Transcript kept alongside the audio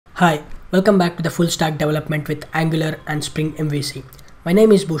Hi, welcome back to the full stack development with Angular and Spring MVC. My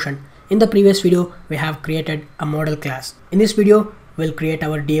name is Bhushan. In the previous video, we have created a model class. In this video, we'll create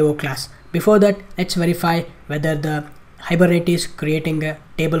our DAO class. Before that, let's verify whether the Hibernate is creating a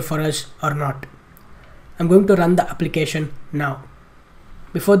table for us or not. I'm going to run the application now.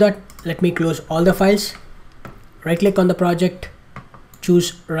 Before that, let me close all the files. Right click on the project,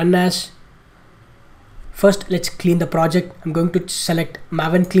 choose Run As. First, let's clean the project. I'm going to select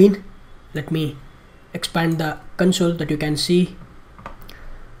Maven clean. Let me expand the console that you can see.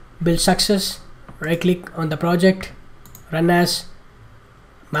 Build success. Right click on the project, Run As,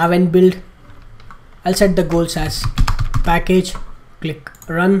 Maven build. I'll set the goals as package. Click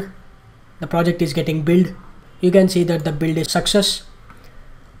run. The project is getting built. You can see that the build is success.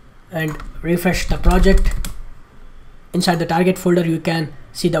 And refresh the project. Inside the target folder, you can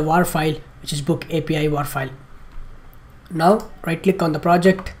see the war file, which is book API war file. Now right click on the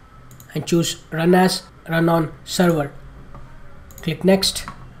project and choose Run As, Run on Server. Click next,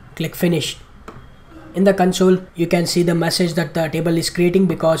 click finish. In the console, you can see the message that the table is creating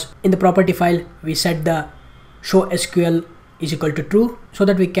because in the property file we set the show SQL is equal to true so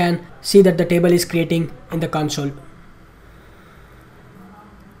that we can see that the table is creating in the console.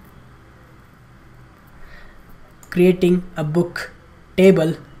 Creating a book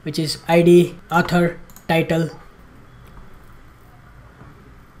table, which is ID, author, title.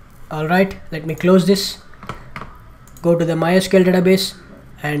 Alright, let me close this. Go to the MySQL database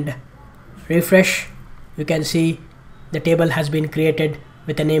and refresh. You can see the table has been created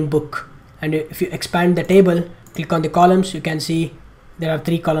with the name book. And if you expand the table, click on the columns, you can see there are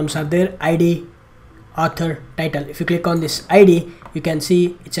 3 columns are there: ID, author, title. If you click on this ID, you can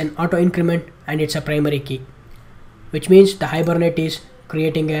see it's an auto increment and it's a primary key, which means the Hibernate is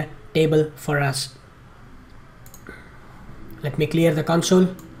creating a table for us. Let me clear the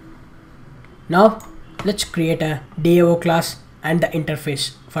console. Now let's create a DAO class and the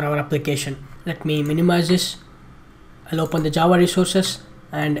interface for our application. Let me minimize this. I'll open the Java resources,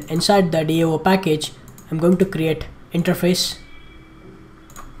 and inside the DAO package, I'm going to create interface.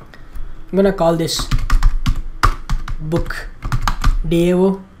 I'm gonna call this book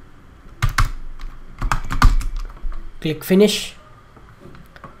DAO. Click finish.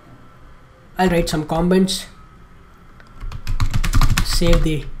 I'll write some comments. Save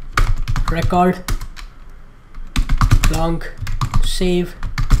the record. Long save.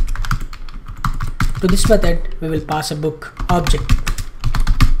 To this method, we will pass a book object.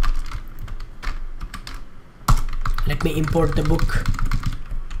 Let me import the book,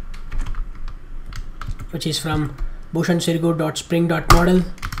 which is from bhushansirgu.spring.model.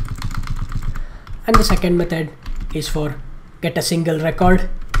 And the second method is for get a single record.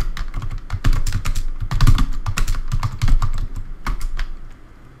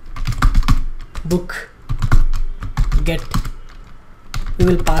 Book get. We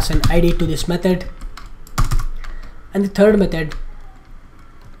will pass an ID to this method. And the third method,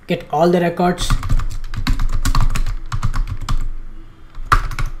 get all the records.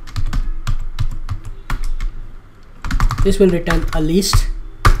 This will return a list,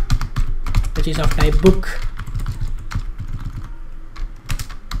 which is of type book.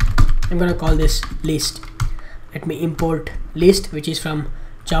 I'm gonna call this list. Let me import list, which is from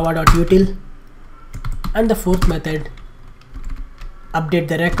java.util. And the fourth method, update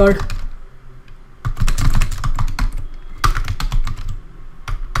the record.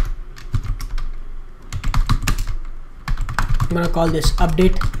 I'm gonna call this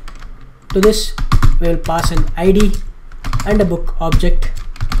update. To this, we will pass an ID and a book object.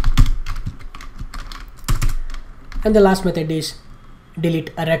 And the last method is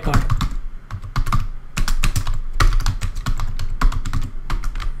delete a record.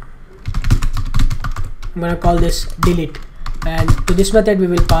 I'm gonna call this delete, and to this method we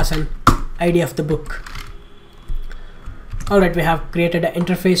will pass an ID of the book. Alright, we have created an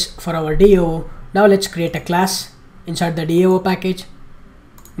interface for our DAO. Now let's create a class inside the DAO package.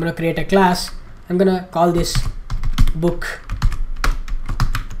 I'm gonna create a class. I'm gonna call this book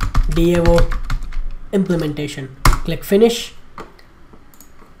DAO implementation. Click finish.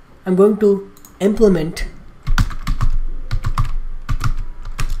 I'm going to implement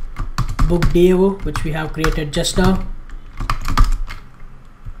book DAO, which we have created just now.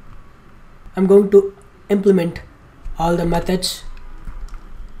 I'm going to implement all the methods.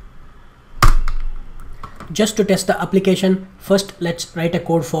 Just to test the application, first let's write a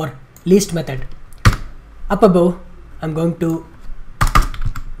code for list method. Up above, I'm going to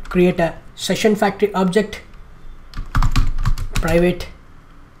create a session factory object, private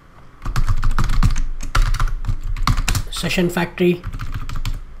session factory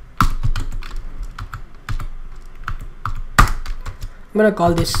I'm going to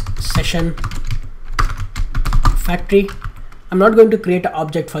call this session factory. I'm not going to create an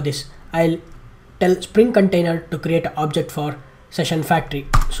object for this. I'll tell Spring Container to create an object for session factory.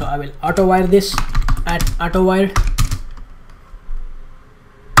 So I will auto wire this at auto wired.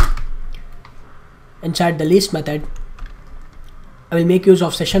 Inside the list method, I will make use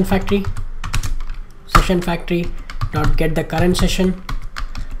of session factory. Session factory dot get the current session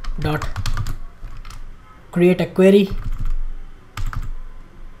dot create a query.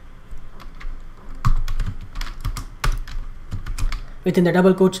 Within the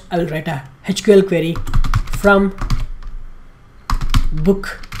double quotes, I will write a SQL query from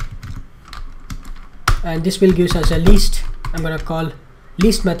book, and this will give us a list. I'm going to call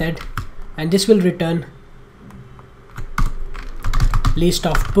list method, and this will return list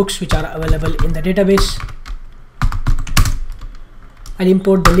of books which are available in the database. I'll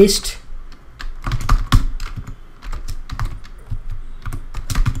import the list.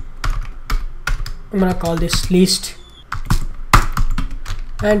 I'm going to call this list,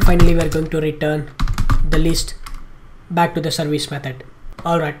 and finally we are going to return the list back to the service method.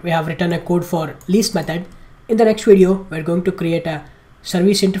 Alright, we have written a code for list method. In the next video, we're going to create a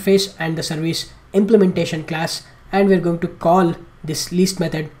service interface and the service implementation class, and we're going to call this list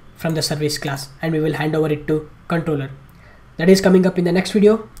method from the service class, and we will hand over it to controller. That is coming up in the next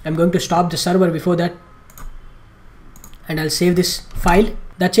video. I'm going to stop the server before that, and I'll save this file.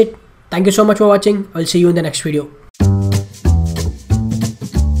 That's it. Thank you so much for watching. I'll see you in the next video.